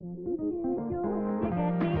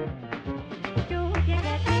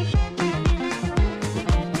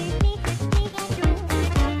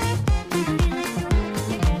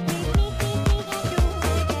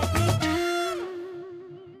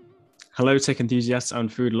Hello, tech enthusiasts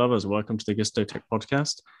and food lovers. Welcome to the Gusto Tech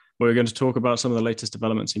Podcast, where we're going to talk about some of the latest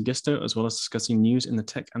developments in Gusto, as well as discussing news in the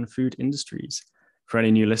tech and food industries. For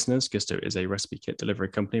any new listeners, Gusto is a recipe kit delivery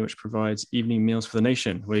company which provides evening meals for the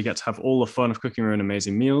nation, where you get to have all the fun of cooking your own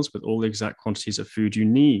amazing meals with all the exact quantities of food you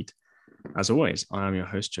need. As always, I am your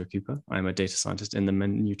host, Joe Cooper. I am a data scientist in the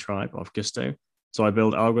menu tribe of Gusto. So I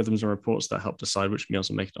build algorithms and reports that help decide which meals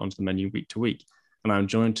will make it onto the menu week to week. And I'm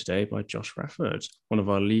joined today by Josh Rafford, one of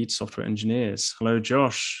our lead software engineers. Hello,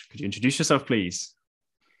 Josh. Could you introduce yourself, please?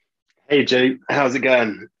 Hey, Joe. How's it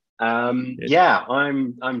going? I'm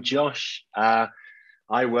Josh. I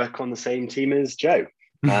work on the same team as Joe,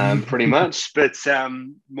 pretty much, but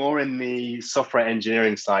more in the software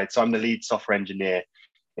engineering side. So I'm the lead software engineer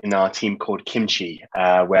in our team called Kimchi,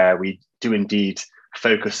 where we do indeed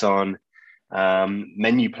focus on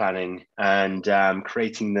menu planning and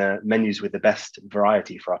creating the menus with the best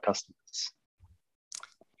variety for our customers.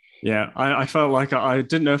 Yeah, I felt like I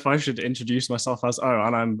didn't know if I should introduce myself as,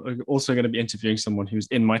 and I'm also going to be interviewing someone who's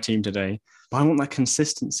in my team today. But I want that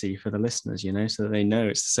consistency for the listeners, so that they know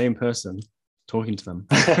it's the same person talking to them.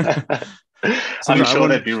 I'm sure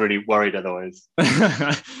they'd be really worried otherwise.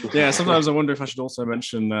 Yeah, sometimes I wonder if I should also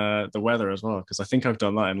mention the weather as well, because I think I've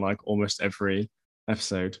done that in like almost every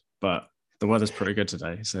episode, but the weather's pretty good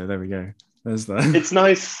today, so there we go. There's that. It's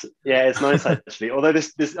nice. Yeah, it's nice actually. Although the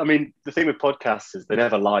thing with podcasts is they're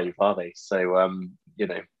never live, are they? So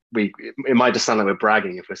it might just sound like we're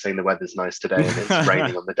bragging if we're saying the weather's nice today and it's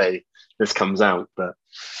raining on the day this comes out. But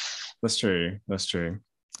that's true. But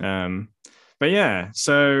yeah,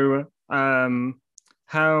 so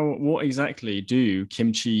what exactly do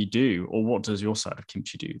Kimchi do, or what does your side of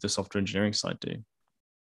Kimchi do, the software engineering side do?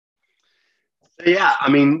 Yeah,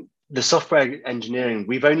 the software engineering,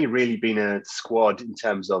 we've only really been a squad in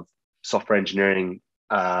terms of software engineering,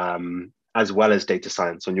 as well as data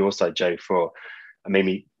science on your side, Joe, for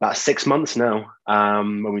maybe about 6 months now,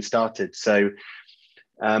 when we started. So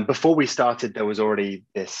before we started, there was already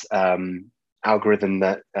this algorithm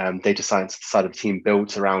that data science side of the team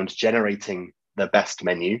built around generating the best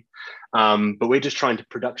menu. But we're just trying to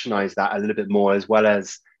productionize that a little bit more, as well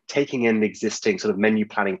as taking in the existing sort of menu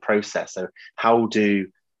planning process. So how do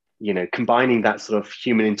combining that sort of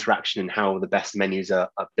human interaction and how the best menus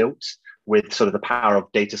are built with sort of the power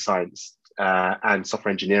of data science and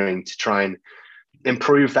software engineering to try and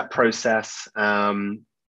improve that process and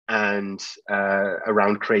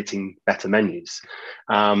around creating better menus.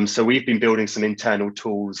 So we've been building some internal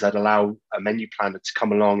tools that allow a menu planner to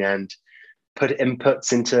come along and put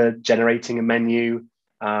inputs into generating a menu,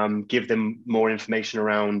 give them more information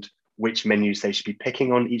around which menus they should be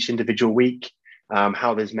picking on each individual week,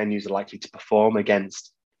 how those menus are likely to perform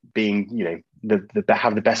against being,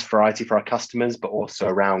 have the best variety for our customers, but also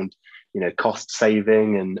around, cost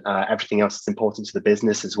saving and everything else that's important to the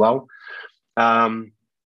business as well. And,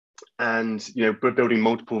 we're building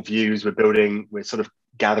multiple views. We're sort of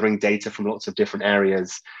gathering data from lots of different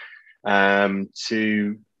areas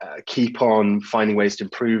to keep on finding ways to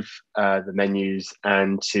improve the menus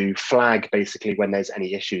and to flag basically when there's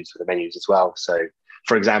any issues with the menus as well. So,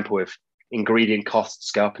 for example, if ingredient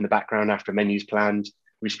costs go up in the background after a menu's planned,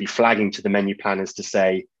 we should be flagging to the menu planners to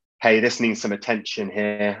say, hey, this needs some attention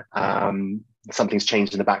here. Something's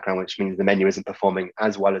changed in the background, which means the menu isn't performing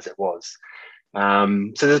as well as it was.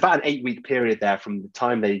 So there's about an 8-week period there from the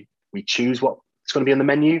time we choose what's going to be on the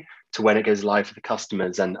menu to when it goes live for the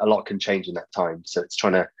customers, and a lot can change in that time. So it's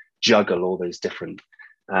trying to juggle all those different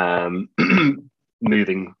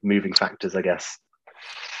moving factors, I guess.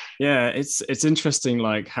 Yeah, it's interesting,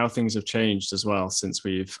 like how things have changed as well since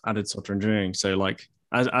we've added software engineering. So, like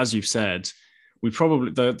as you've said, we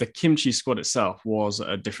probably the Kimchi squad itself was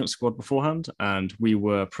a different squad beforehand, and we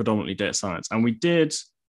were predominantly data science, and we did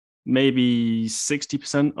maybe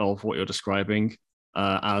 60% of what you're describing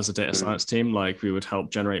as a data science team. Like we would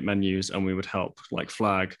help generate menus, and we would help like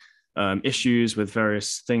flag issues with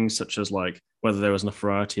various things, such as like whether there was enough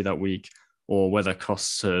variety that week, or whether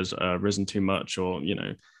costs had risen too much, or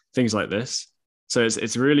things like this. So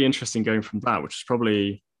it's really interesting going from that, which is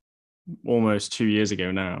probably almost 2 years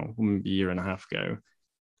ago now, maybe a year and a half ago.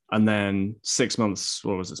 And then 6 months,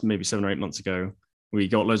 what was it, maybe 7 or 8 months ago, we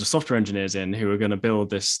got loads of software engineers in who are going to build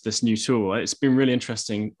this new tool. It's been really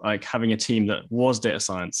interesting, like having a team that was data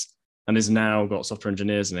science and is now got software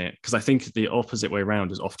engineers in it. Because I think the opposite way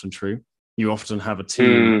around is often true. You often have a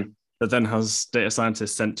team that then has data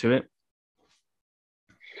scientists sent to it.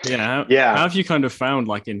 Yeah. How have you kind of found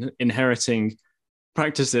like inheriting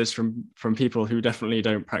practices from people who definitely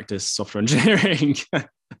don't practice software engineering?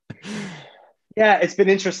 Yeah, it's been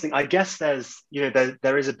interesting. I guess there's,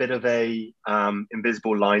 there is a bit of a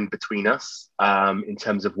invisible line between us in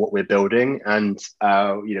terms of what we're building, and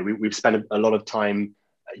we've spent a lot of time,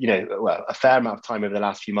 well, a fair amount of time over the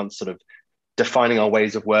last few months, sort of defining our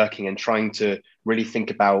ways of working and trying to really think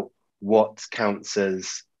about what counts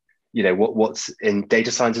as, what's in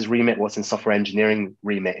data science's remit, what's in software engineering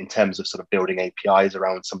remit in terms of sort of building APIs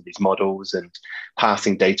around some of these models and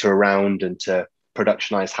passing data around and to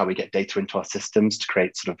productionize how we get data into our systems to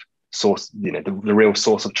create sort of source, the real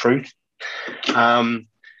source of truth.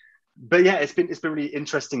 But yeah, it's been really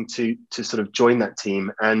interesting to sort of join that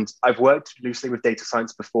team. And I've worked loosely with data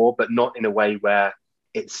science before, but not in a way where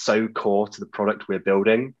it's so core to the product we're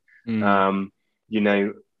building.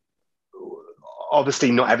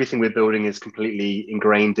 Obviously not everything we're building is completely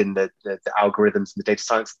ingrained in the algorithms and the data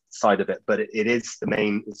science side of it, but it is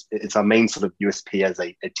it's our main sort of USP as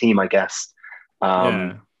a team, I guess,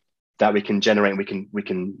 that we can generate. And we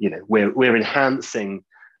can we're enhancing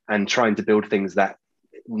and trying to build things that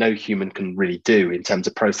no human can really do in terms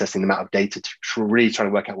of processing the amount of data to really try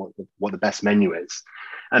to work out what the best menu is.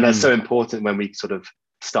 And that's so important when we sort of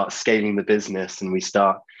start scaling the business and we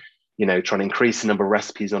start, trying to increase the number of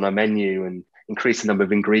recipes on our menu and increase the number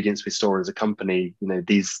of ingredients we store as a company.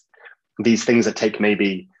 These things that take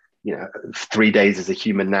maybe 3 days as a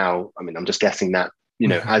human now. I mean, I'm just guessing that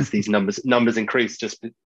as these numbers increase, just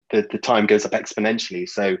the time goes up exponentially.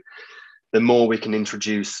 So the more we can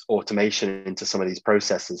introduce automation into some of these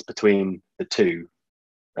processes between the two,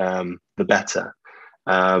 the better.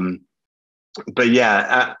 But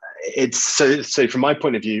yeah, it's so from my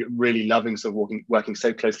point of view, really loving sort of working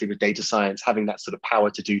so closely with data science, having that sort of power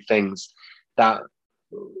to do things that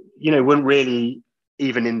wouldn't really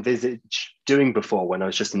even envisage doing before when I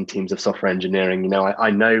was just in teams of software engineering. I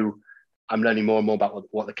know I'm learning more and more about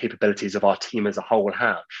what the capabilities of our team as a whole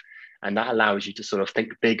have, and that allows you to sort of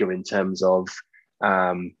think bigger in terms of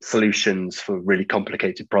solutions for really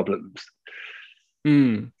complicated problems.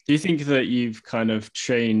 Do you think that you've kind of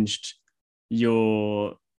changed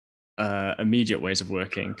your immediate ways of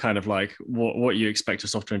working, kind of like what you expect of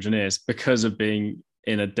software engineers because of being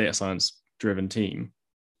in a data science driven team?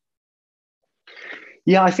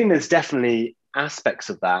 Yeah, I think there's definitely aspects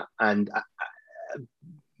of that, and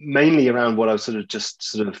mainly around what I was sort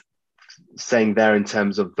of saying there in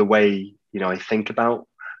terms of the way I think about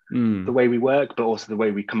the way we work, but also the way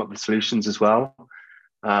we come up with solutions as well.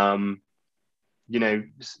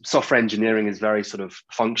 Software engineering is very sort of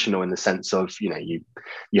functional in the sense of you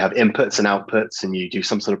have inputs and outputs, and you do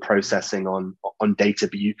some sort of processing on data.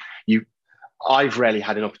 But I've rarely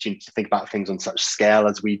had an opportunity to think about things on such scale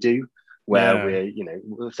as we do, where we're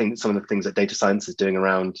some of the things that data science is doing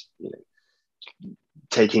around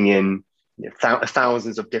taking in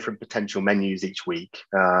thousands of different potential menus each week.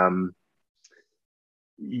 Probably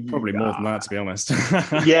more than that, to be honest.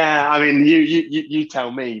 Yeah, I mean, you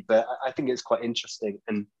tell me, but I think it's quite interesting.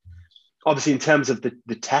 And obviously, in terms of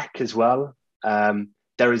the tech as well,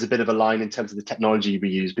 there is a bit of a line in terms of the technology we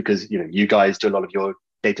use, because you guys do a lot of your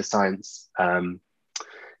data science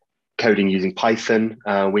coding using Python.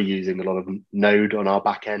 We're using a lot of Node on our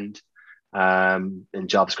back end, and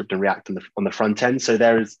JavaScript and React on the front end. So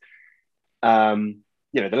there is, the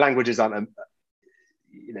languages aren't,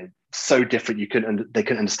 so different they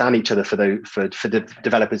couldn't understand each other for the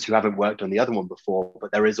developers who haven't worked on the other one before.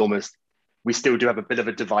 But we still do have a bit of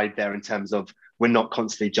a divide there in terms of we're not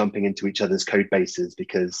constantly jumping into each other's code bases,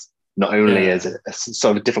 because not only is it a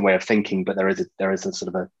sort of different way of thinking, but there is a sort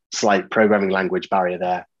of a slight programming language barrier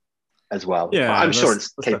there as well. Yeah, I'm sure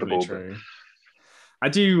it's capable. But I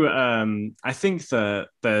do. I think that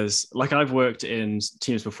there's, like, I've worked in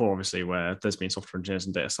teams before, obviously, where there's been software engineers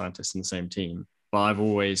and data scientists in the same team. But I've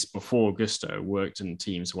always, before Gusto, worked in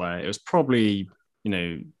teams where it was probably,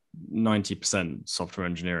 90% software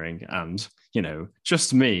engineering and,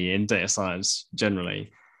 just me in data science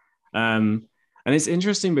generally. And it's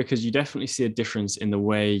interesting because you definitely see a difference in the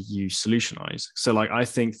way you solutionize. So, like, I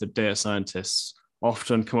think that data scientists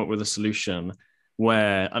often come up with a solution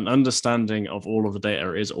where an understanding of all of the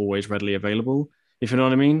data is always readily available, if you know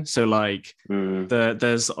what I mean. So like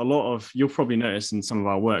there's a lot of, you'll probably notice in some of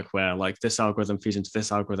our work where like this algorithm feeds into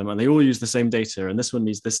this algorithm and they all use the same data, and this one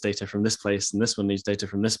needs this data from this place and this one needs data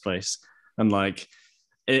from this place. And like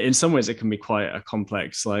in some ways it can be quite a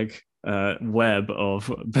complex like web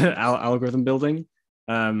of algorithm building.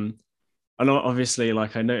 And obviously,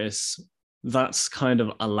 like, I notice that's kind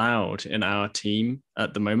of allowed in our team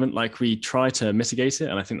at the moment. Like, we try to mitigate it,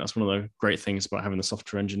 and I think that's one of the great things about having the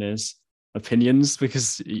software engineers' opinions,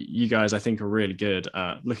 because you guys, I think, are really good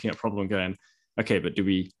at looking at problem and going, okay, but do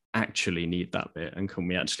we actually need that bit, and can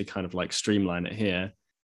we actually kind of like streamline it here?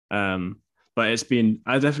 But I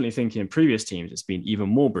definitely think in previous teams, it's been even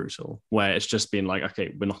more brutal, where it's just been like,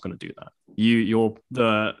 okay, we're not going to do that.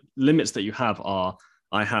 The limits that you have are,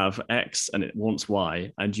 I have X and it wants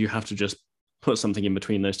Y, and you have to just put something in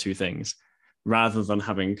between those two things, rather than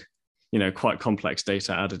having, quite complex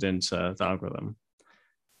data added into the algorithm.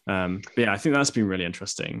 But yeah, I think that's been really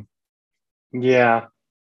interesting. Yeah.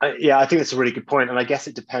 I think that's a really good point. And I guess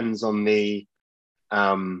it depends on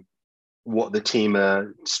what the team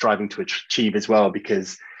are striving to achieve as well,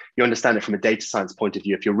 because you understand it from a data science point of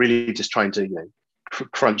view. If you're really just trying to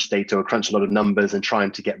crunch data or crunch a lot of numbers and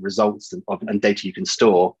trying to get results and data you can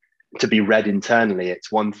store to be read internally,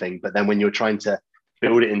 it's one thing. But then when you're trying to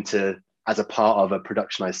build it into as a part of a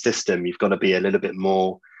productionized system, you've got to be a little bit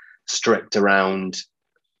more strict around,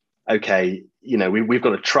 okay, we've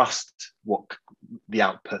got to trust what the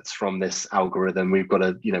outputs from this algorithm. We've got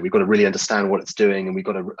to really understand what it's doing, and we've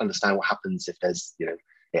got to understand what happens if there's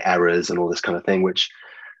errors and all this kind of thing, which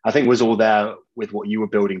I think was all there with what you were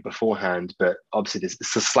building beforehand. But obviously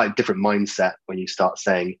it's a slightly different mindset when you start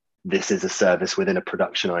saying this is a service within a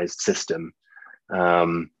productionized system.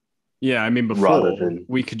 Yeah, I mean, before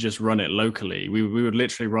we could just run it locally. We would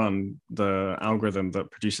literally run the algorithm that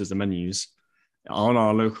produces the menus on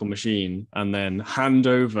our local machine, and then hand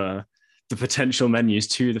over the potential menus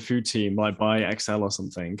to the food team, like by Excel or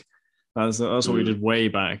something. That's what we did way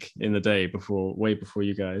back in the day, way before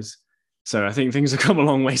you guys. So I think things have come a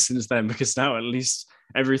long way since then, because now at least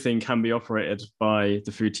everything can be operated by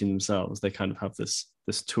the food team themselves. They kind of have this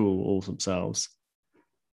tool all themselves.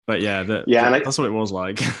 But yeah, that's what it was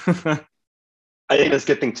like. I think that's a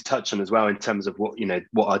good thing to touch on as well, in terms of what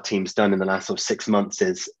our team's done in the last sort of 6 months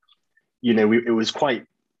is, it was quite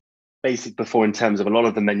basic before, in terms of a lot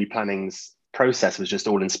of the menu planning's process was just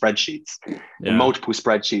all in spreadsheets, in multiple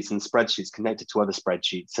spreadsheets, and spreadsheets connected to other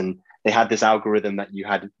spreadsheets. And they had this algorithm that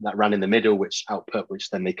ran in the middle, which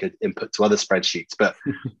then they could input to other spreadsheets. But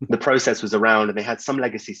the process was around, and they had some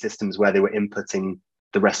legacy systems where they were inputting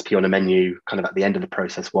the recipe on a menu kind of at the end of the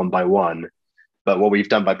process, one by one. But what we've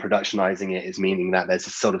done by productionizing it is meaning that there's a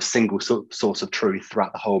sort of single source of truth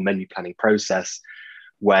throughout the whole menu planning process,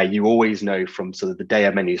 where you always know from sort of the day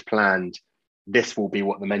a menu is planned, this is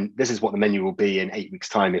what the menu will be in 8 weeks'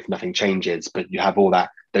 time if nothing changes. But you have all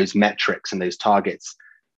those metrics and those targets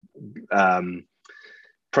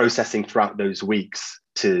processing throughout those weeks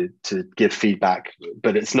to give feedback.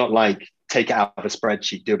 But it's not like take it out of a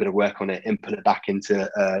spreadsheet, do a bit of work on it, input it back into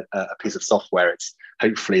a piece of software. It's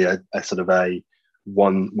hopefully a sort of a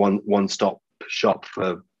one-stop shop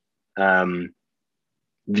for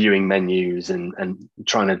viewing menus and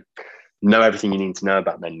trying to know everything you need to know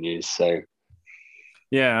about menus. So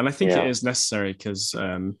yeah, and I think it is necessary, because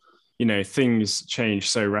things change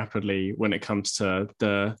so rapidly when it comes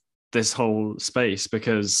to this whole space,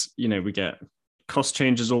 because we get cost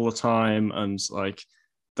changes all the time, and like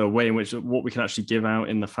the way in which what we can actually give out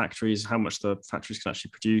in the factories, how much the factories can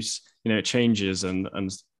actually produce, it changes, and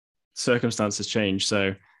circumstances change.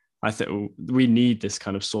 So I think we need this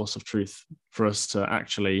kind of source of truth for us to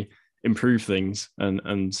actually improve things and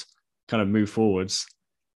kind of move forwards.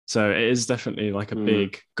 So it is definitely like a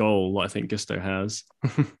big goal that I think Gusto has.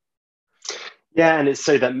 Yeah, and it's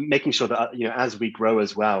so that making sure that as we grow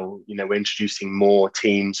as well, we're introducing more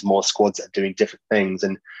teams, more squads that are doing different things,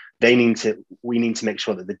 and we need to make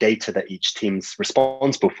sure that the data that each team's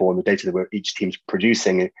responsible for, and the data that each team's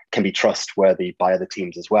producing, can be trustworthy by other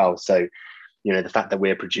teams as well. So the fact that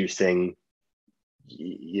we're producing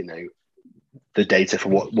the data for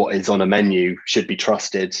what is on a menu should be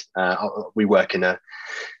trusted. We work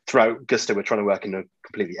throughout Gusto, we're trying to work in a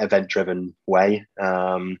completely event-driven way,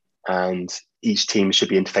 and each team should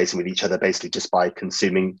be interfacing with each other basically just by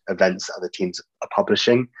consuming events that other teams are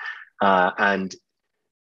publishing. And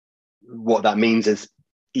what that means is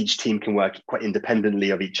each team can work quite independently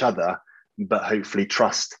of each other, but hopefully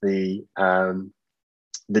trust the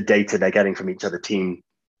data they're getting from each other team,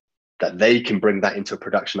 that they can bring that into a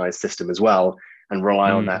productionized system as well, and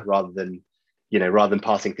rely on that, rather than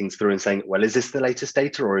passing things through and saying, well, is this the latest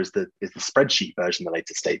data, or is the spreadsheet version the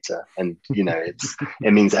latest data? And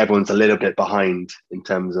it means everyone's a little bit behind in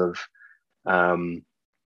terms of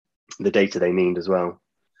the data they need as well.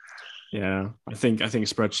 Yeah, I think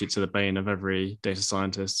spreadsheets are the bane of every data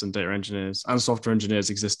scientist and data engineers and software engineers'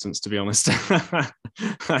 existence, to be honest.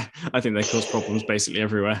 I think they cause problems basically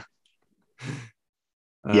everywhere.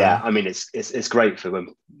 Yeah, I mean, it's great for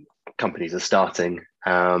when companies are starting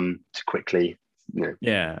to quickly,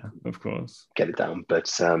 yeah, of course, get it down,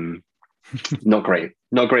 but not great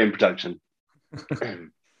in production.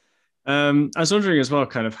 I was wondering as well,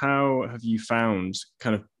 kind of how have you found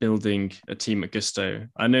kind of building a team at Gusto?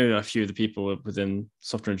 I know a few of the people within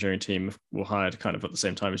software engineering team were hired kind of at the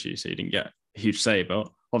same time as you, so you didn't get a huge say, but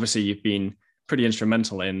obviously you've been pretty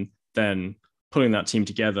instrumental in then pulling that team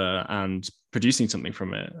together and producing something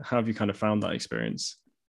from it. How have you kind of found that experience?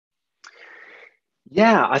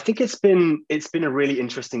 Yeah, I think it's been a really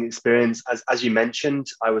interesting experience. As you mentioned,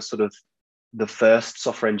 I was sort of the first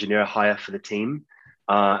software engineer hire for the team,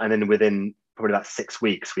 and then within probably about 6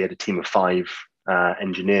 weeks, we had a team of five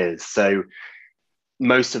engineers. So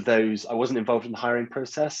most of those, I wasn't involved in the hiring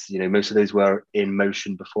process. You know, most of those were in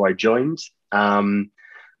motion before I joined.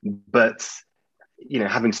 But you know,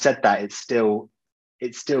 having said that, it's still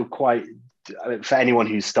quite, I mean, for anyone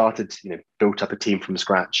who's started, you know, built up a team from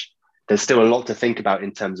scratch. There's still a lot to think about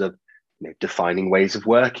in terms of, you know, defining ways of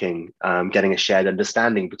working, getting a shared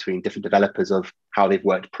understanding between different developers of how they've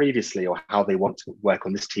worked previously or how they want to work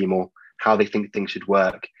on this team or how they think things should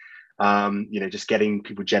work. You know, just getting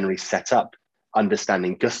people generally set up,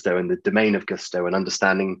 understanding Gusto and the domain of Gusto and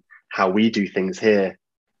understanding how we do things here.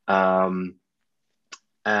 Um,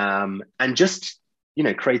 and just, you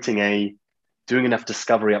know, doing enough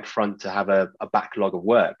discovery up front to have a backlog of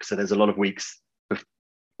work. So there's a lot of weeks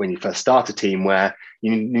when you first start a team where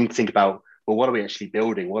you need to think about, well, what are we actually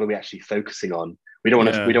building? What are we actually focusing on? We Yeah.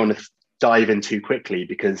 don't want to dive in too quickly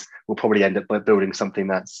because we'll probably end up building something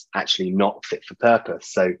that's actually not fit for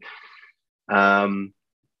purpose. Um,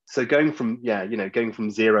 so going from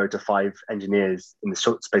 0 to 5 engineers in the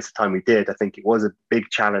short space of time we did, I think it was a big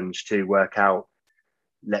challenge to work out,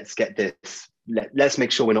 let's get this, let's make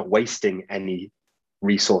sure we're not wasting any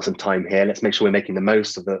resource and time here. Let's make sure we're making the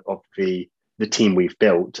most of the team we've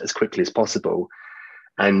built as quickly as possible.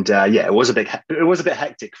 And yeah, it was a bit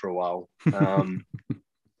hectic for a while,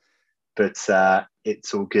 but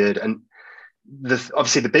it's all good. And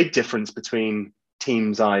obviously the big difference between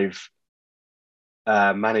teams I've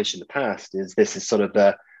managed in the past is this is sort of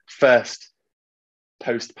the first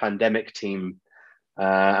post-pandemic team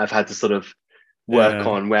I've had to sort of work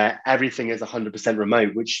Yeah. on where everything is 100%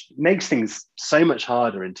 remote, which makes things so much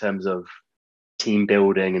harder in terms of team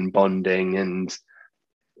building and bonding and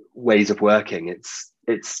ways of working.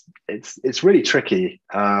 It's really tricky.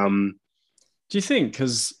 Do you think?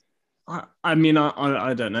 Because I mean,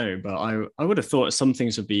 I don't know, but I would have thought some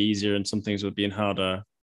things would be easier and some things would be harder.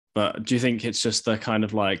 But do you think it's just the kind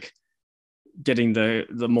of like getting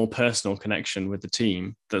the more personal connection with the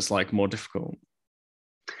team that's like more difficult?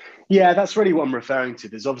 Yeah, that's really what I'm referring to.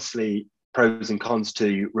 There's obviously pros and cons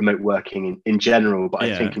to remote working in general, but I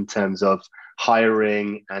Yeah. think in terms of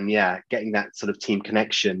hiring and yeah, getting that sort of team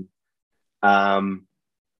connection, um,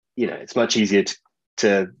 you know, it's much easier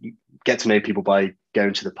to get to know people by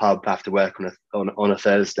going to the pub after work on a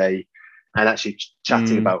Thursday and actually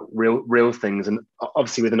chatting Mm, about real things. And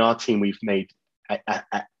obviously within our team, we've made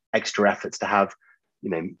extra efforts to have, you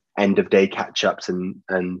know, end of day catch ups and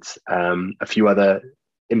a few other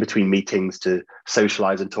in between meetings to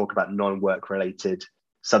socialize and talk about non-work related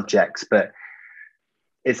subjects. But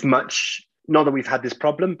it's much, not that we've had this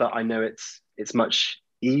problem, but I know it's much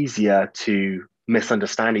easier to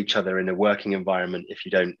misunderstand each other in a working environment if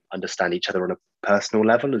you don't understand each other on a personal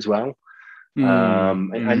level as well.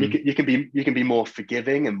 mm, And mm. you can be more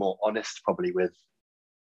forgiving and more honest probably with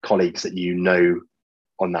colleagues that you know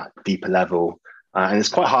on that deeper level. And it's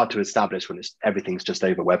quite hard to establish when everything's just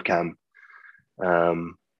over webcam.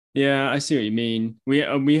 Um, Yeah, I see what you mean.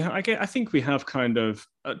 I think we have kind of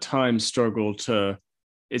at times struggled to.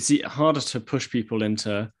 It's harder to push people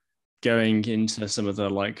into going into some of the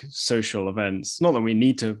like social events. Not that we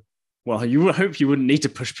need to. Well, you would hope you wouldn't need to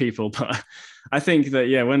push people, but I think that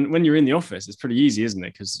yeah, when you're in the office, it's pretty easy, isn't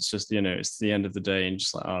it? Because it's just it's the end of the day and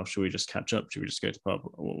just like, oh, should we just catch up? Should we just go to pub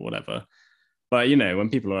or whatever? But when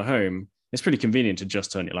people are at home, it's pretty convenient to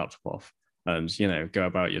just turn your laptop off and go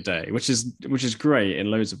about your day, which is great in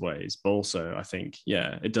loads of ways. But also, I think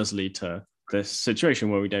it does lead to this situation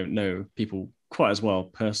where we don't know people quite as well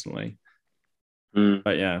personally. mm.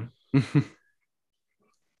 But yeah,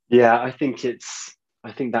 Yeah, I think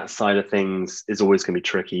that side of things is always going to be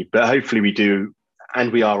tricky, but hopefully we do,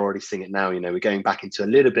 and we are already seeing it now. You know, we're going back into a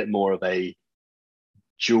little bit more of a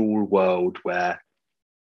dual world where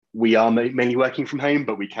we are mainly working from home,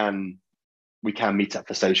 but we can meet up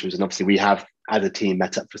for socials. And obviously, we have as a team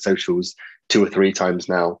met up for socials 2 or 3 times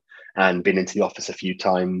now, and been into the office a few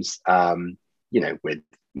times. You know, with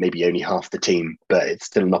maybe only half the team, but it's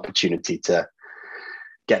still an opportunity to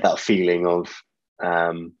get that feeling of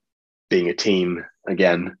um, being a team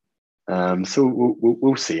again. So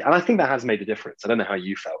we'll see. And I think that has made a difference. I don't know how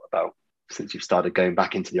you felt about since you've started going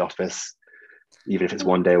back into the office. even if it's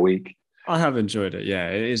one day a week. I have enjoyed it. Yeah,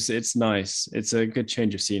 it is. It's nice. It's a good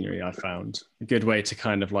change of scenery. I found a good way to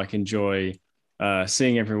kind of like enjoy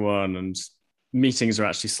seeing everyone, and meetings are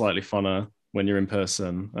actually slightly funner when you're in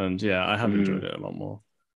person. And yeah, I have enjoyed it a lot more.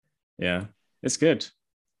 Yeah, it's good.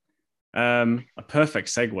 A perfect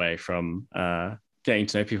segue from getting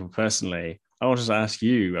to know people personally. I wanted to ask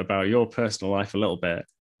you about your personal life a little bit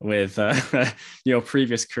with your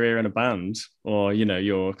previous career in a band, or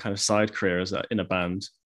your kind of side career in a band.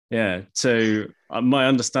 Yeah. So my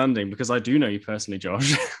understanding, because I do know you personally,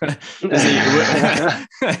 Josh, is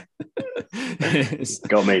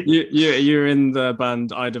Got me. You're in the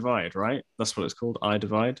band I Divide, right? That's what it's called, I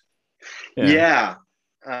Divide. Yeah.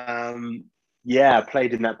 I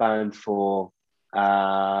played in that band for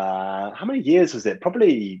how many years was it?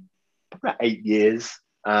 Probably about 8 years.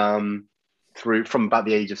 Through from about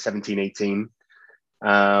the age of 17, 18.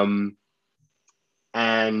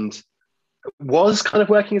 And was kind of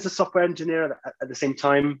working as a software engineer at the same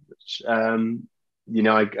time, which I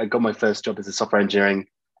got my first job as a software engineer.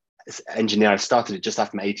 I started it just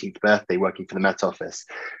after my 18th birthday, working for the Met Office.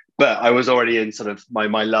 But I was already in sort of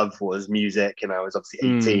my love was music, and I was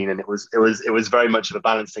obviously 18, and it was very much of a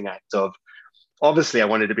balancing act of, obviously I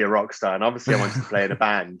wanted to be a rock star, and obviously I wanted to play in a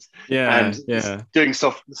band. Doing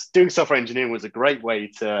software engineering was a great way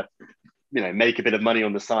to make a bit of money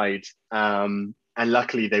on the side. And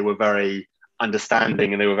luckily they were very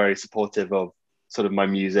understanding, and they were very supportive of sort of my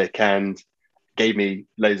music, and gave me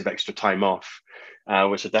loads of extra time off,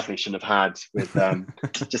 which I definitely shouldn't have had. With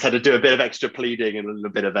just had to do a bit of extra pleading and a little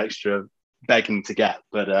bit of extra begging to get,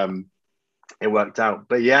 but it worked out.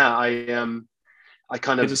 But yeah, I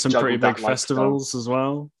kind of did some pretty big festivals as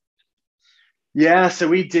well. Yeah, so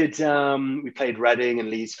we did. We played Reading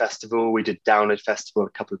and Leeds Festival. We did Download Festival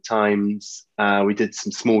a couple of times. We did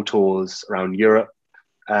some small tours around Europe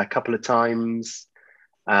a couple of times.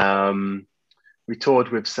 We toured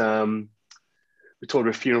with Funeral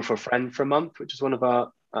for a Friend for a month, which is one of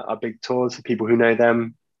our big tours for people who know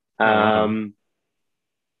them.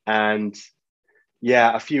 And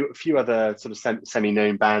yeah, a few other sort of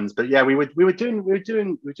semi-known bands. But yeah, we were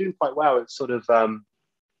doing quite well. It's sort of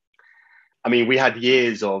we had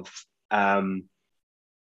years of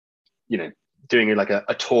doing like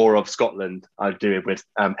a tour of Scotland. I'd do it with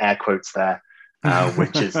air quotes there,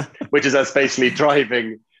 which is us basically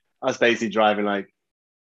driving like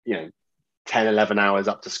 10, 11 hours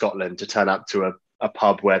up to Scotland to turn up to a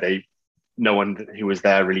pub where no one who was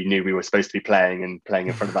there really knew we were supposed to be playing, and playing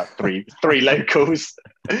in front of about three locals.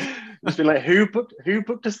 Just been like, who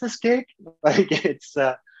booked us this gig? Like, it's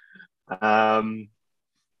but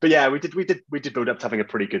yeah, we did build up to having a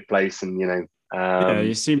pretty good place, and you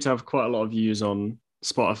seem to have quite a lot of views on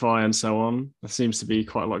Spotify and so on. There seems to be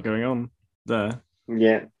quite a lot going on there.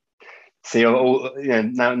 Yeah. See,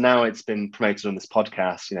 now it's been promoted on this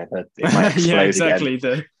podcast. That it might explode yeah, exactly.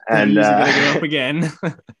 Again. The views are going to go up again.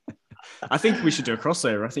 I think we should do a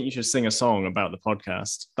crossover. I think you should sing a song about the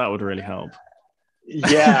podcast. That would really help.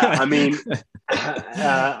 Yeah,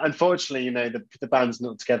 unfortunately, the band's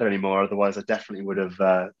not together anymore. Otherwise, I definitely would have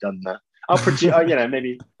done that. I'll produce.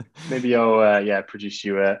 Maybe I'll produce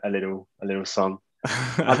you a little song.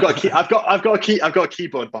 I've got a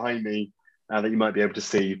keyboard behind me that you might be able to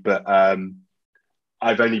see, but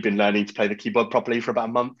I've only been learning to play the keyboard properly for about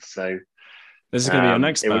a month. So this is going to be your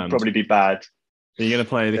next band. It would probably be bad. Are you going to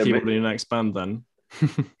play the keyboard in your next band then?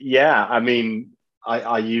 Yeah,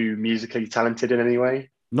 are you musically talented in any way?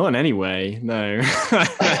 Not in any way, no.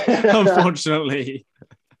 Unfortunately.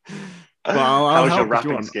 But I'll How's help your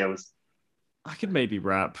rapping skills? I could maybe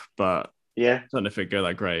rap, but yeah, I don't know if it'd go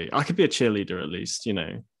that great. I could be a cheerleader at least,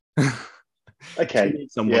 Okay. You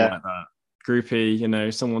need someone like that.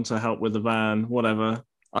 Groupie, someone to help with the van, whatever.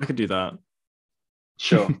 I could do that.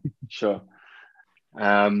 Sure.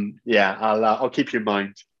 I'll keep you in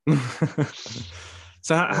mind.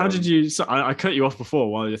 So how did you? So I cut you off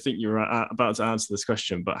before while I think you were about to answer this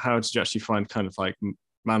question. But how did you actually find kind of like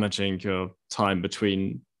managing your time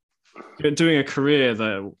between doing a career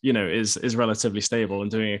that is relatively stable and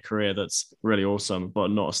doing a career that's really awesome but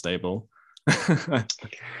not stable?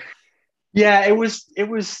 Yeah, it was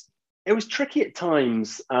tricky at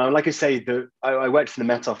times. Like I say, I worked for the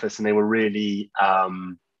Met Office, and they were really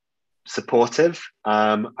supportive.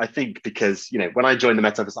 I think because when I joined the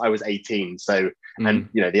Met Office, I was 18. So and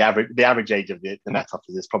the average age of the Met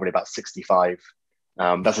Office is probably about 65.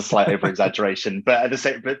 That's a slight over exaggeration, but at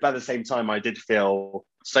the same time, I did feel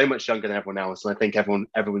so much younger than everyone else, and I think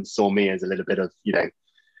everyone saw me as a little bit of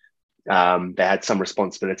They had some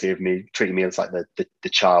responsibility of me, treating me as like the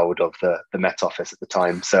child of the Met Office at the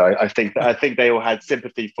time. So I think they all had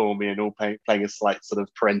sympathy for me and all playing a slight sort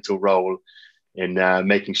of parental role in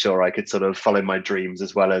making sure I could sort of follow my dreams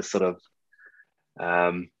as well as sort of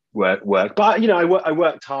work. But I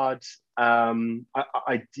worked hard.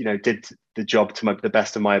 I did the job to the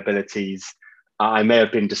best of my abilities. I may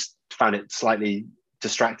have been just found it slightly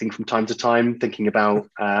distracting from time to time, thinking about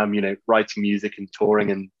writing music and touring.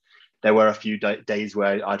 And there were a few days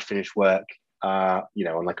where I'd finish work, on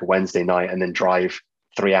like a Wednesday night, and then drive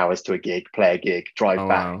 3 hours to a gig, play a gig, drive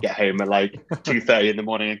back, wow. get home at like 2:30 in the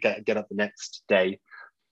morning, and get up the next day.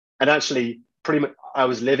 And actually, pretty much, I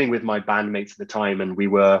was living with my bandmates at the time, and we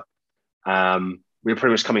were pretty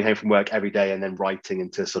much coming home from work every day and then writing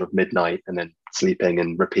into sort of midnight and then sleeping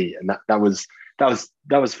and repeat. And that was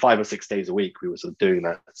 5 or 6 days a week we were sort of doing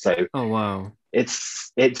that. So Oh wow.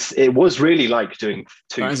 it was really like doing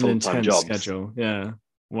two That is an full-time intense jobs. schedule. Yeah.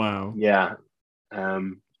 Wow. Yeah.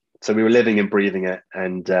 So we were living and breathing it.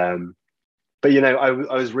 And but I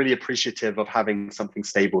was really appreciative of having something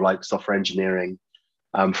stable like software engineering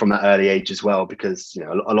from that early age as well, because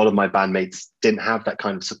a lot of my bandmates didn't have that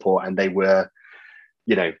kind of support, and they were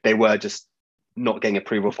just not getting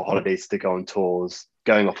approval for holidays to go on tours,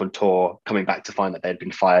 going off on tour, coming back to find that they'd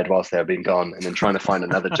been fired whilst they had been gone, and then trying to find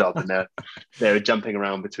another job. And they were jumping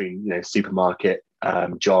around between supermarket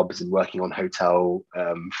jobs and working on hotel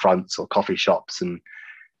fronts or coffee shops, and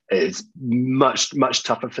it's much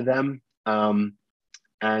tougher for them.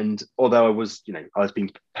 And although I was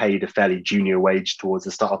being paid a fairly junior wage towards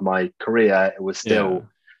the start of my career, it was still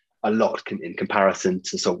a lot in comparison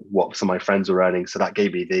to sort of what some of my friends were earning. So that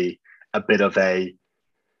gave me a bit of a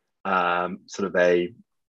sort of a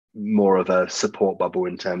more of a support bubble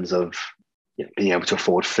in terms of being able to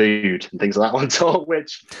afford food and things like that on tour,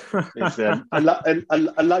 which is a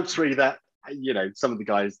luxury that some of the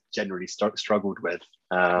guys generally struggled with.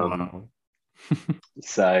 Wow.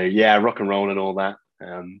 So yeah, rock and roll and all that.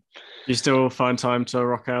 Do you still find time to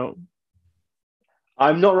rock out?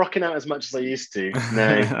 I'm not rocking out as much as I used to.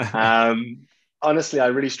 No. Honestly, I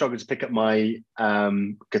really struggle to pick up my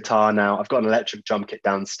guitar now. I've got an electric drum kit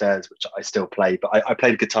downstairs, which I still play, but I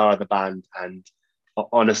played guitar in the band, and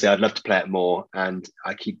honestly, I'd love to play it more. And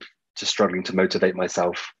I keep just struggling to motivate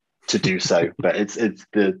myself to do so. But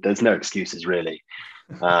there's no excuses really,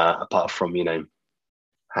 apart from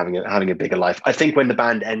having a bigger life. I think when the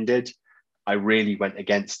band ended, I really went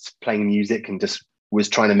against playing music and just was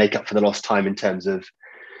trying to make up for the lost time in terms of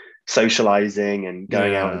socializing and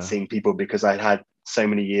going out and seeing people, because I had so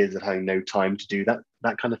many years of having no time to do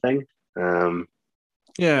that kind of thing.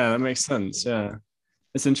 Yeah, that makes sense. Yeah,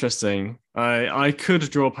 it's interesting. I could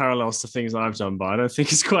draw parallels to things that I've done, but I don't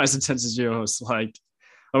think it's quite as intense as yours. Like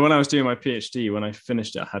when I was doing my PhD, when I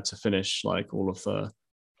finished it, I had to finish like all of the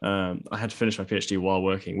I had to finish my PhD while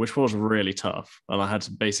working, which was really tough. And I had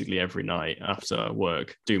to basically every night after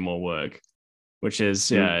work do more work, which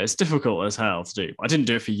is, it's difficult as hell to do. I didn't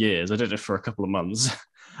do it for years. I did it for a couple of months.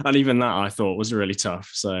 And even that I thought was really tough.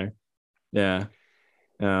 So, yeah.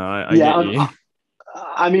 I get you.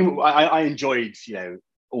 I mean, I enjoyed,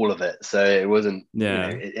 all of it. So it wasn't,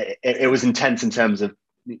 it was intense in terms of,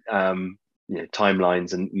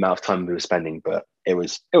 timelines and amount of time we were spending, but it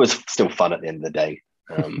was still fun at the end of the day.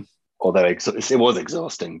 Although it was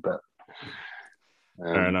exhausting, but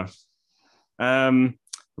fair enough.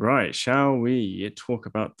 Right, shall we talk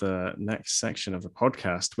about the next section of the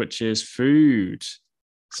podcast, which is food?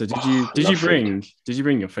 So did you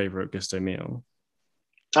bring your favorite Gusto meal?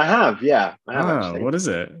 I have actually. What is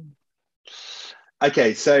it?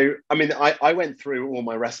 Okay, so I mean, I went through all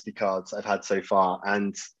my recipe cards I've had so far,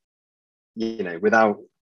 and without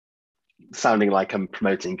sounding like I'm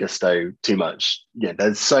promoting Gusto too much,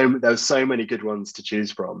 there's so many good ones to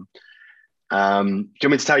choose from. Do you want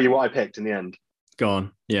me to tell you what I picked in the end? Go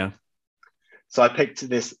on. Yeah. So I picked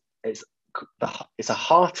this. It's a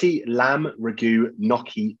hearty lamb ragu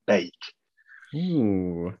gnocchi bake.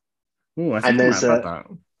 Ooh, I think I might have had that.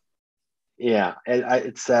 Yeah,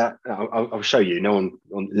 it's. I'll show you. No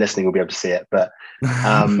one listening will be able to see it, but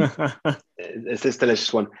it's this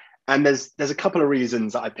delicious one. And there's a couple of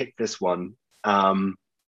reasons that I picked this one.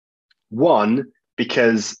 One,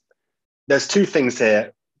 because there's two things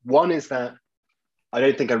here. One is that I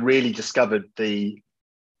don't think I really discovered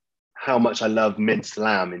how much I love minced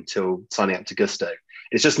lamb until signing up to Gusto.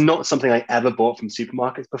 It's just not something I ever bought from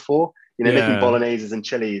supermarkets before. Making bologneses and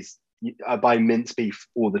chilies, I buy minced beef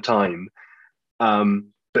all the time.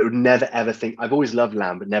 But would never ever think. I've always loved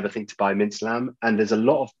lamb, but never think to buy minced lamb. And there's a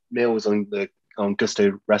lot of meals on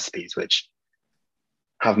Gusto recipes which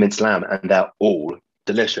have minced lamb, and they're all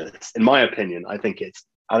delicious. In my opinion, I think it's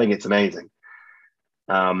amazing.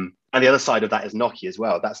 And the other side of that is gnocchi as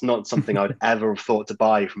well. That's not something I'd ever have thought to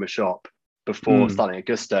buy from a shop before starting at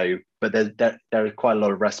Gusto, but there are quite a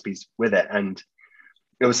lot of recipes with it. And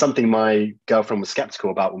it was something my girlfriend was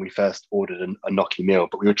skeptical about when we first ordered a gnocchi meal,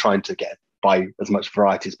 but we were trying to buy as much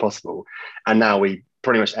variety as possible. And now we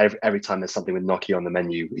pretty much every time there's something with gnocchi on the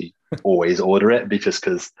menu, we always order it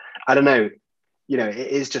because I don't know, it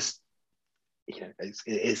is just,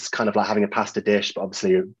 it's kind of like having a pasta dish, but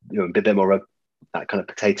obviously, a bit more of that kind of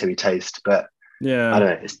potatoey taste. But yeah, I don't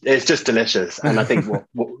know, it's just delicious. And I think what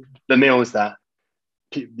the meals that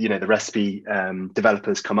the recipe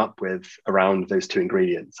developers come up with around those two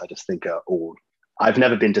ingredients, I just think are all. I've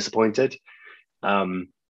never been disappointed. I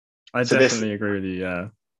definitely agree with you. Yeah,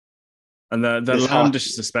 and the lamb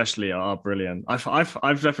dishes especially are brilliant.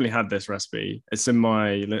 I've definitely had this recipe. It's in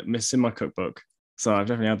my cookbook, so I've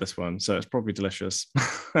definitely had this one. So it's probably delicious.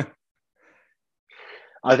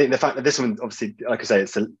 I think the fact that this one, obviously, like I say,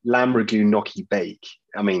 it's a lamb ragu gnocchi bake.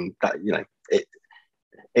 I mean, that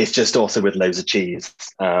it's just also with loads of cheese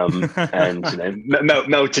and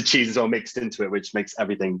melted cheese is all mixed into it, which makes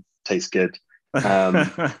everything taste good.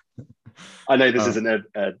 I know this isn't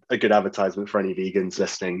a good advertisement for any vegans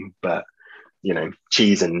listening, but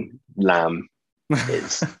cheese and lamb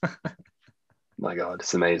is my God,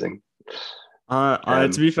 it's amazing.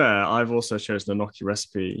 To be fair, I've also chosen a gnocchi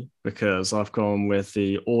recipe because I've gone with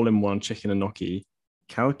the all-in-one chicken and gnocchi,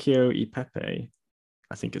 Cacio e Pepe,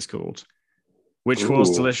 I think it's called, which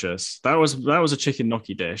was delicious. That was a chicken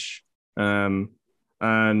gnocchi dish, and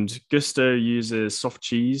Gusto uses soft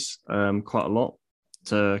cheese quite a lot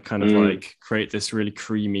to kind of like create this really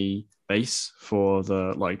creamy base for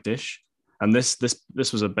the dish. And this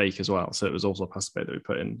was a bake as well, so it was also a pasta bake that we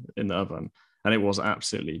put in the oven. And it was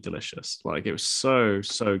absolutely delicious. Like it was so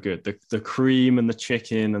good. The cream and the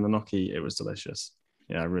chicken and the gnocchi, it was delicious.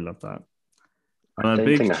 Yeah, I really love that. I don't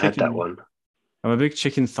think I had that one. I'm a big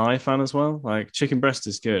chicken thigh fan as well. Like chicken breast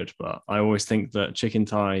is good, but I always think that chicken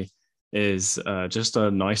thigh is just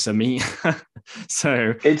a nicer meat.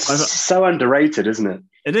 So it's so underrated, isn't it?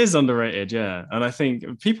 It is underrated, yeah. And I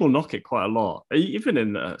think people knock it quite a lot. Even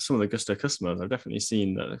in some of the Gusto customers, I've definitely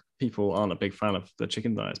seen that people aren't a big fan of the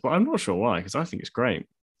chicken thighs, but I'm not sure why, because I think it's great.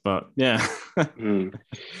 But yeah.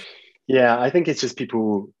 Yeah, I think it's just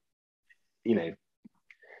people,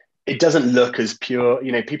 it doesn't look as pure.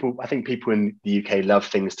 I think people in the UK love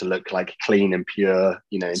things to look like clean and pure,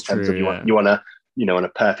 in it's terms true, of you want a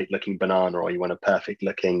perfect looking banana or you want a perfect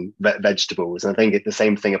looking vegetables. And I think the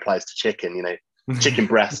same thing applies to chicken, chicken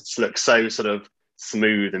breasts look so sort of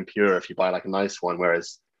smooth and pure if you buy like a nice one,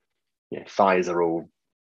 whereas thighs are all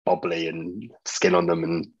bobbly and skin on them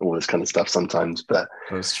and all this kind of stuff sometimes. But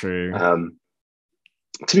that's true.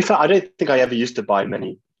 To be fair, I don't think I ever used to buy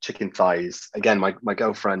many chicken thighs. Again, my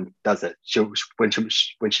girlfriend does it. When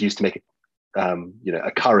she used to make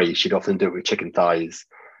a curry, she'd often do it with chicken thighs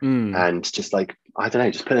and just I don't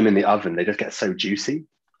know, just put them in the oven. They just get so juicy.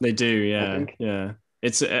 They do, yeah, yeah.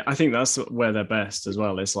 I think that's where they're best as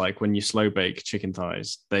well. It's like when you slow bake chicken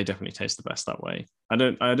thighs, they definitely taste the best that way. I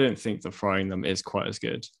don't think that frying them is quite as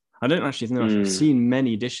good. I don't actually think I've seen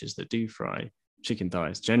many dishes that do fry chicken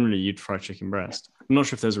thighs. Generally, you'd fry chicken breast. I'm not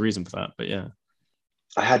sure if there's a reason for that, but yeah.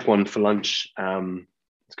 I had one for lunch. I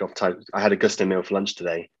had a Gusto meal for lunch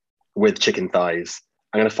today with chicken thighs.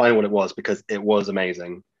 I'm going to find what it was because it was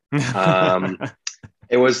amazing.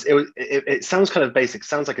 It sounds kind of basic.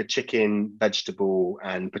 Sounds like a chicken, vegetable,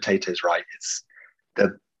 and potatoes, right? It's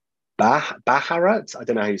the Baharat. I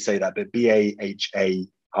don't know how you say that, but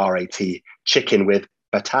Baharat chicken with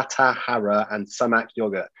batata, hara, and sumac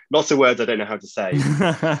yogurt. Lots of words I don't know how to say.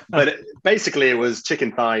 But basically, it was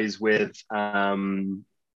chicken thighs with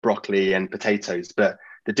broccoli and potatoes. But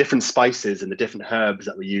the different spices and the different herbs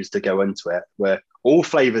that were used to go into it were all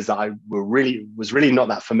flavors that I was really not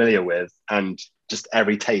that familiar with, and just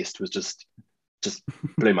every taste was just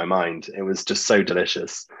blew my mind. It was just so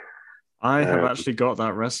delicious. I have actually got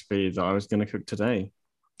that recipe that I was going to cook today,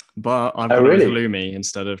 but I've got halloumi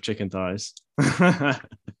instead of chicken thighs. I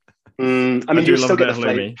mean, you still get the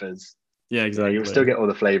flavors. Yeah, exactly. You'll still get all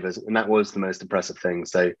the flavors, and that was the most impressive thing.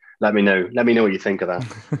 So let me know what you think of that.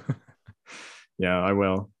 Yeah, I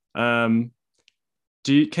will. Can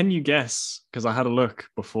you guess? Because I had a look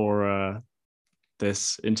before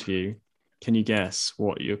this interview. Can you guess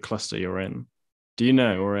what your cluster you're in? Do you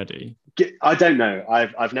know already? I don't know.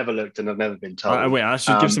 I've never looked and I've never been told. Wait, I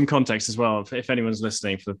should give some context as well. If anyone's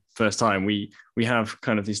listening for the first time, we have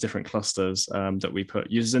kind of these different clusters that we put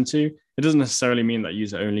users into. It doesn't necessarily mean that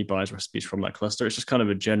user only buys recipes from that cluster. It's just kind of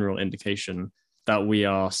a general indication that we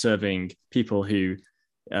are serving people who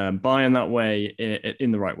buying that way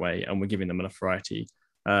in the right way, and we're giving them enough variety.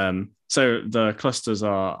 So the clusters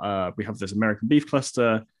are we have this American beef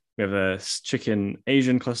cluster, we have a chicken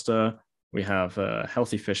Asian cluster, we have a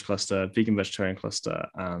healthy fish cluster, vegan vegetarian cluster,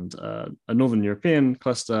 and a Northern European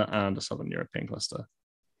cluster and a Southern European cluster.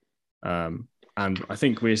 And I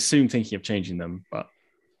think we're soon thinking of changing them, but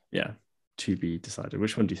yeah, to be decided.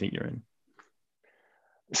 Which one do you think you're in?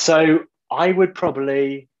 So I would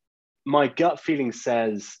probably, my gut feeling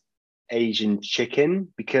says Asian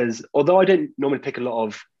chicken, because although I don't normally pick a lot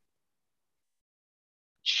of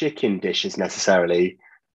chicken dishes necessarily,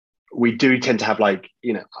 we do tend to have like,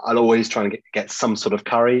 I'll always try and get some sort of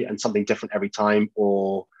curry and something different every time,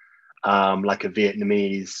 or like a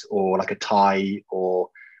Vietnamese or like a Thai or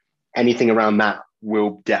anything around that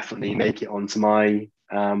will definitely make it onto my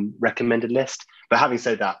recommended list. But having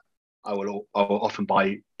said that, I will often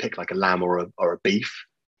pick like a lamb or a beef.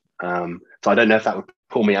 So I don't know if that would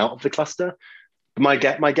pull me out of the cluster. But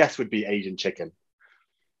my guess would be Asian chicken.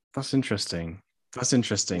 That's interesting. That's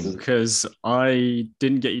interesting because I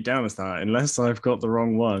didn't get you down as that unless I've got the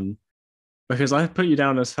wrong one. Because I put you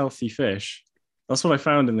down as healthy fish. That's what I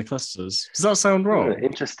found in the clusters. Does that sound wrong?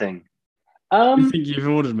 Interesting. Do you think you've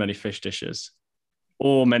ordered many fish dishes?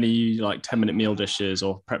 Or many like 10-minute meal dishes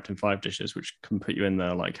or prepped in 5 dishes, which can put you in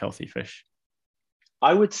there like healthy fish?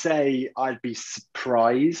 I would say I'd be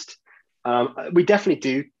surprised. We definitely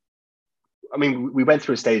do. I mean, we went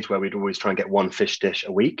through a stage where we'd always try and get one fish dish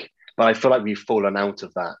a week, but I feel like we've fallen out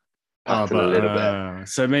of that pattern a little bit.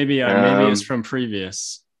 So maybe it's from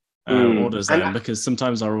previous orders then, because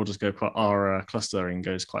sometimes our orders our clustering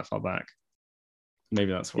goes quite far back.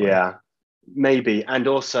 Maybe that's why. Yeah, maybe. And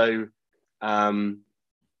also,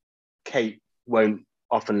 Kate won't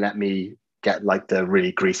often let me get like the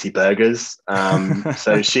really greasy burgers.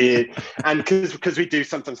 So because we do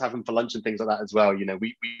sometimes have them for lunch and things like that as well.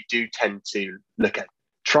 We do tend to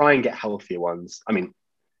try and get healthier ones. I mean,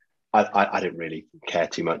 I don't really care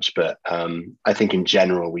too much, but I think in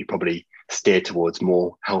general we probably steer towards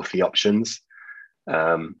more healthy options.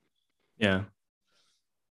 Yeah.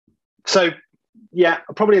 So yeah,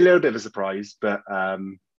 probably a little bit of a surprise, but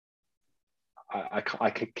I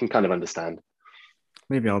can kind of understand.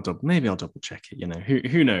 Maybe I'll double check it.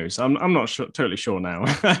 Who knows? I'm not totally sure now.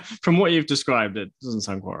 From what you've described, it doesn't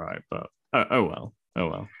sound quite right. But oh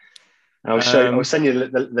well. I'll send you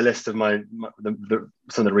the list of some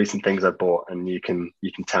of the recent things I bought, and you can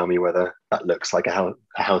tell me whether that looks like a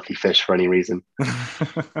healthy fish for any reason.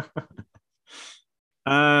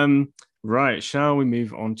 Right. Shall we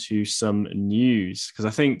move on to some news? Because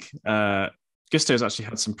I think Gusto's actually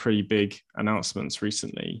had some pretty big announcements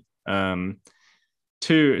recently.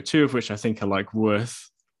 Two of which I think are like worth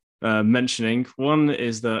mentioning. One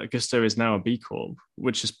is that Gusto is now a B Corp,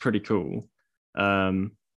 which is pretty cool.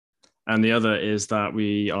 And the other is that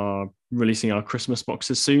we are releasing our Christmas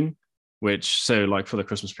boxes soon, so like for the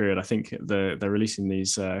Christmas period, I think they're releasing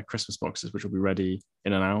these Christmas boxes, which will be ready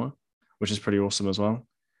in an hour, which is pretty awesome as well.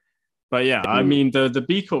 But yeah, I mean, the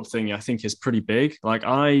B Corp thing I think is pretty big. Like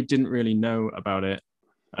I didn't really know about it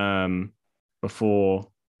before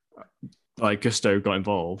like Gusto got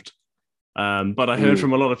involved. But I heard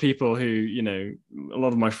from a lot of people who, a lot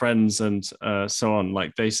of my friends and so on,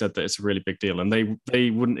 like they said that it's a really big deal, and they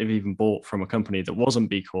wouldn't have even bought from a company that wasn't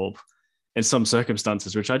B Corp in some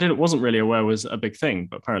circumstances, which I wasn't really aware was a big thing,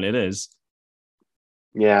 but apparently it is.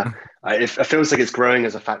 Yeah, it feels like it's growing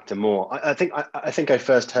as a factor more. I think I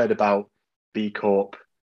first heard about B Corp,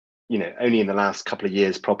 only in the last couple of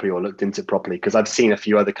years properly, or looked into it properly, because I've seen a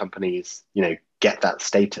few other companies, get that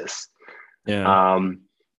status. Yeah.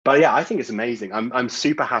 But yeah, I think it's amazing. I'm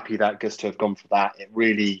super happy that Gusto have gone for that. It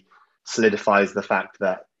really solidifies the fact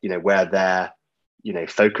that where their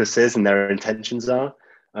focus is and their intentions are.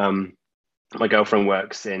 My girlfriend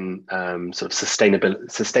works in sort of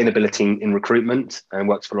sustainability in recruitment and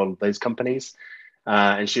works for a lot of those companies,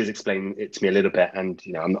 and she was explaining it to me a little bit. And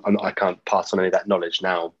I can't pass on any of that knowledge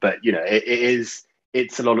now, but it's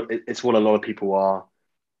what a lot of people are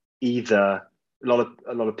either. A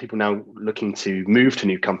lot of people now looking to move to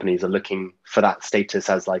new companies are looking for that status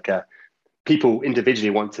as like people individually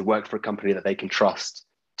want to work for a company that they can trust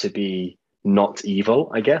to be not evil,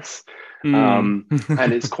 I guess. And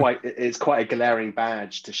it's quite a glaring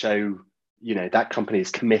badge to show, that company is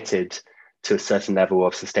committed to a certain level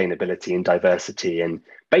of sustainability and diversity, and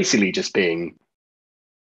basically just leaving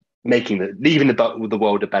the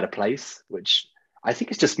world a better place, which I think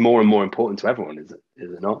is just more and more important to everyone. Is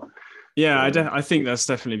it not? Yeah, I think there's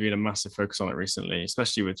definitely been a massive focus on it recently,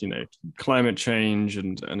 especially with climate change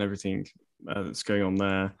and everything that's going on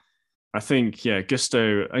there. I think, yeah,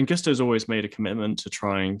 Gusto's always made a commitment to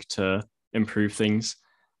trying to improve things.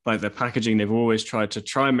 Like their packaging, they've always tried to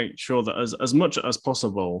try and make sure that as much as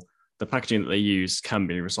possible, the packaging that they use can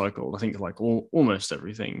be recycled. I think like almost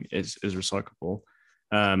everything is recyclable.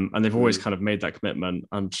 And they've always kind of made that commitment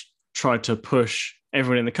and tried to push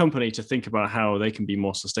everyone in the company to think about how they can be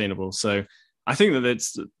more sustainable. So I think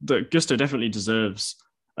that Gusto definitely deserves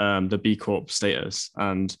the B Corp status,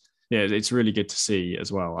 and yeah, it's really good to see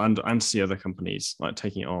as well, and to see other companies like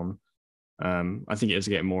taking it on. I think it is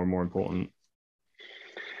getting more and more important.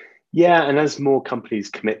 Yeah, and as more companies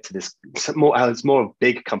commit to this, as more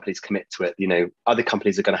big companies commit to it, other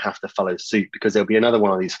companies are going to have to follow suit, because there'll be another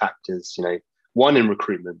one of these factors. One in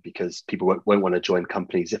recruitment, because people won't want to join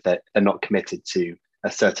companies if they're not committed to a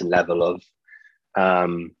certain level of,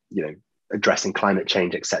 addressing climate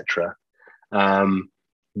change, etc.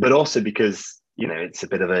 But also because it's a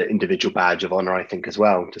bit of an individual badge of honor, I think, as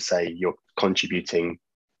well, to say you're contributing,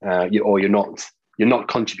 or you're not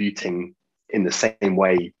contributing in the same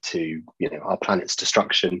way to our planet's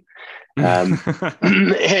destruction.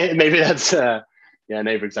 Maybe that's an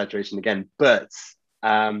over exaggeration again, but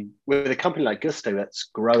with a company like Gusto that's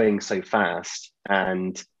growing so fast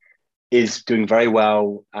and is doing very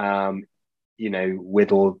well,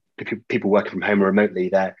 with all the people working from home or remotely,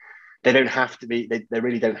 they don't have to be, they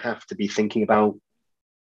really don't have to be thinking about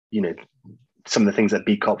some of the things that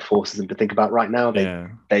B Corp forces them to think about right now.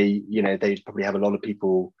 They probably have a lot of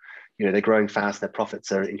people. They're growing fast, their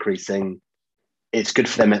profits are increasing. It's good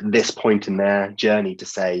for them at this point in their journey to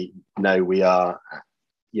say, no, we are,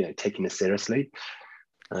 taking this seriously.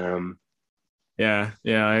 Yeah,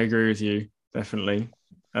 I agree with you, definitely.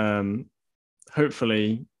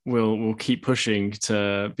 Hopefully we'll keep pushing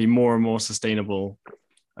to be more and more sustainable.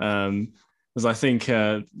 Because I think,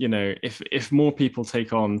 if more people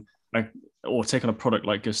take on a product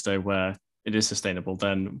like Gusto where it is sustainable,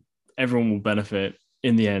 then everyone will benefit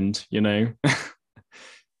in the end,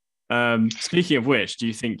 Speaking of which, do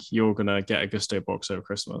you think you're gonna get a Gusto box over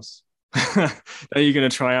Christmas? Are you gonna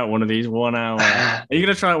try out one of these 1 hour? Are you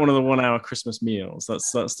gonna try out one of the 1 hour Christmas meals?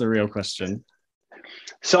 That's the real question.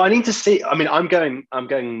 So I need to see. I mean,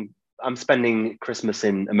 I'm spending Christmas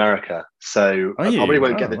in America, so I probably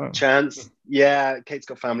won't get the chance. Yeah, Kate's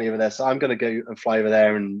got family over there, so I'm going to go and fly over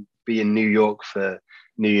there and be in New York for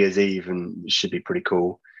New Year's Eve, and it should be pretty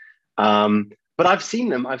cool. But I've seen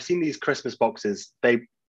them. I've seen these Christmas boxes. They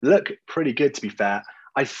look pretty good, to be fair.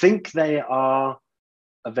 I think they are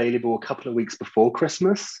available a couple of weeks before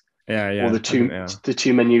Christmas. Yeah. Or the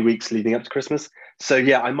two menu weeks leading up to Christmas. So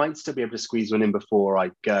yeah, I might still be able to squeeze one in before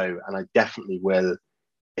I go, and I definitely will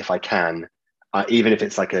if I can. Even if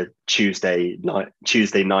it's like a Tuesday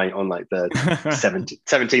night on like the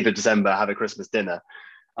 17th of December, have a Christmas dinner.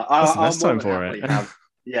 That's the best time for it.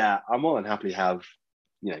 I'm more than happily have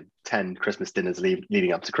 10 Christmas dinners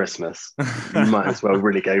leading up to Christmas. You might as well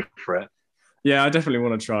really go for it. Yeah, I definitely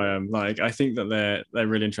want to try them. Like, I think that they're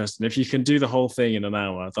really interesting. If you can do the whole thing in an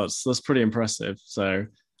hour, that's pretty impressive. So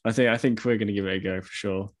I think we're going to give it a go for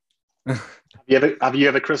sure. Have you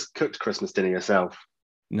ever cooked Christmas dinner yourself?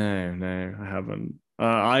 No, I haven't.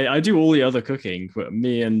 I do all the other cooking, but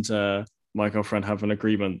me and my girlfriend have an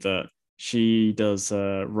agreement that she does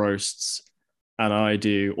roasts and I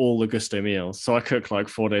do all the Gusto meals. So I cook like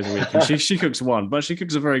 4 days a week, and she cooks one, but she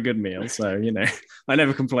cooks a very good meal. So I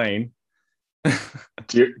never complain.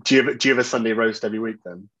 do you have a Sunday roast every week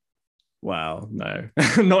then? Wow, no,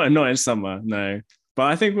 not in summer, no. But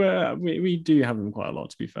I think we do have them quite a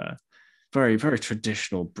lot, to be fair. Very, very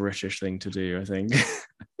traditional British thing to do, I think.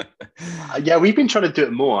 Yeah, we've been trying to do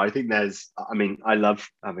it more. I think I love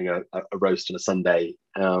having a roast on a Sunday.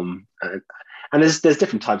 And there's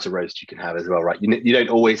different types of roast you can have as well, right? You don't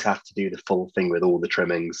always have to do the full thing with all the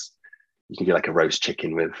trimmings. You can do like a roast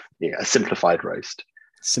chicken with a simplified roast.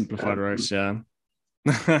 Simplified roast, yeah.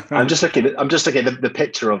 I'm just looking at the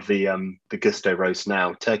picture of the Gusto roast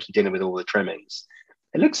now, turkey dinner with all the trimmings.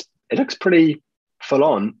 It looks pretty full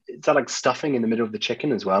on. Is that like stuffing in the middle of the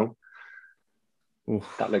chicken as well? Oof.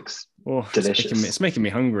 That looks delicious. It's making me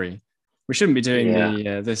hungry. We shouldn't be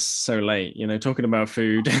doing this so late, talking about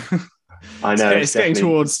food. I know. It's getting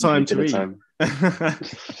towards time to eat.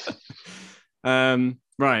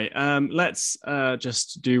 Right. Let's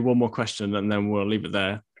just do one more question and then we'll leave it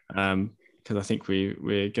there. Because I think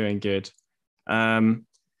we're going good.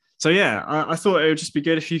 So yeah, I thought it would just be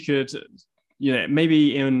good if you could,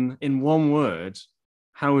 maybe in one word,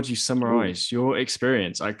 how would you summarize your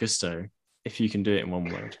experience at Gusto, if you can do it in one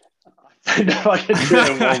word? No, I can do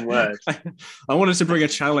it in one word. I wanted to bring a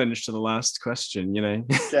challenge to the last question,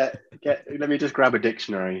 Let me just grab a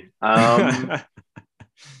dictionary.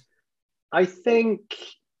 I think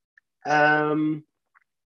um,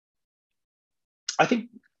 I think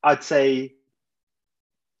I'd say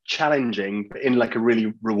challenging, but in like a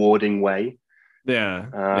really rewarding way. Yeah,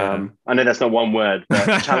 yeah. I know that's not one word,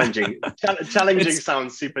 but challenging. Challenging It's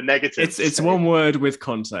sounds super negative. it's one word with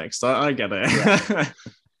context. I get it. Yeah.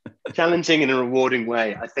 Challenging in a rewarding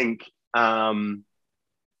way. I think what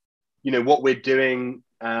we're doing.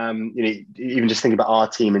 Even just think about our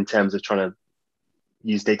team in terms of trying to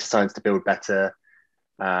use data science to build better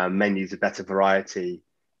menus, a better variety.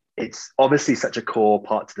 It's obviously such a core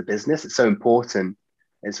part to the business. It's so important.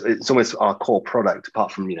 It's almost our core product.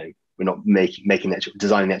 Apart from we're not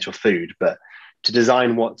designing the actual food, but to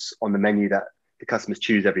design what's on the menu that the customers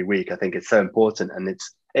choose every week, I think it's so important. And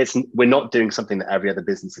it's we're not doing something that every other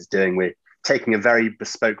business is doing. We're taking a very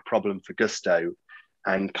bespoke problem for Gusto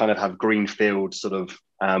and kind of have greenfield sort of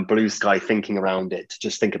blue sky thinking around it to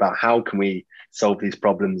just think about how can we solve these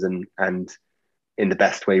problems and in the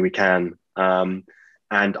best way we can. And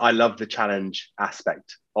I love the challenge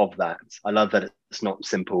aspect of that. I love that it's not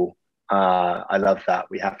simple. I love that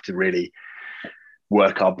we have to really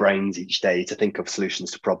work our brains each day to think of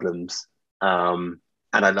solutions to problems. And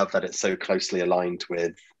I love that it's so closely aligned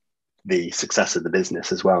with the success of the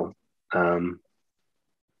business as well.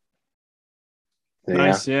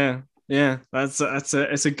 Nice, yeah. That's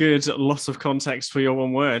it's a good lot of context for your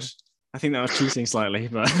one word. I think that was cheating slightly,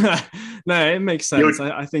 but no, it makes sense.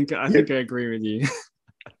 I think I agree with you.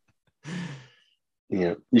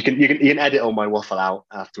 Yeah, you can edit all my waffle out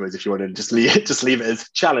afterwards if you want to just leave it as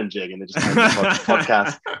challenging and then just end the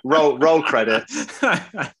podcast. Roll credits.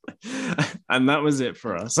 And that was it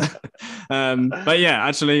for us. But yeah,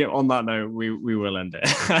 actually, on that note, we will end it.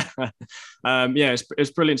 Yeah,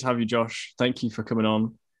 it's brilliant to have you, Josh. Thank you for coming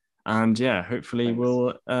on. And yeah, hopefully Thanks.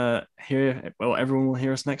 we'll everyone will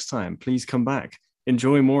hear us next time. Please come back.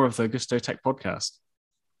 Enjoy more of the Gusto Tech podcast.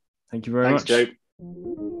 Thank you very much. Thanks,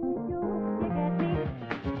 Joe.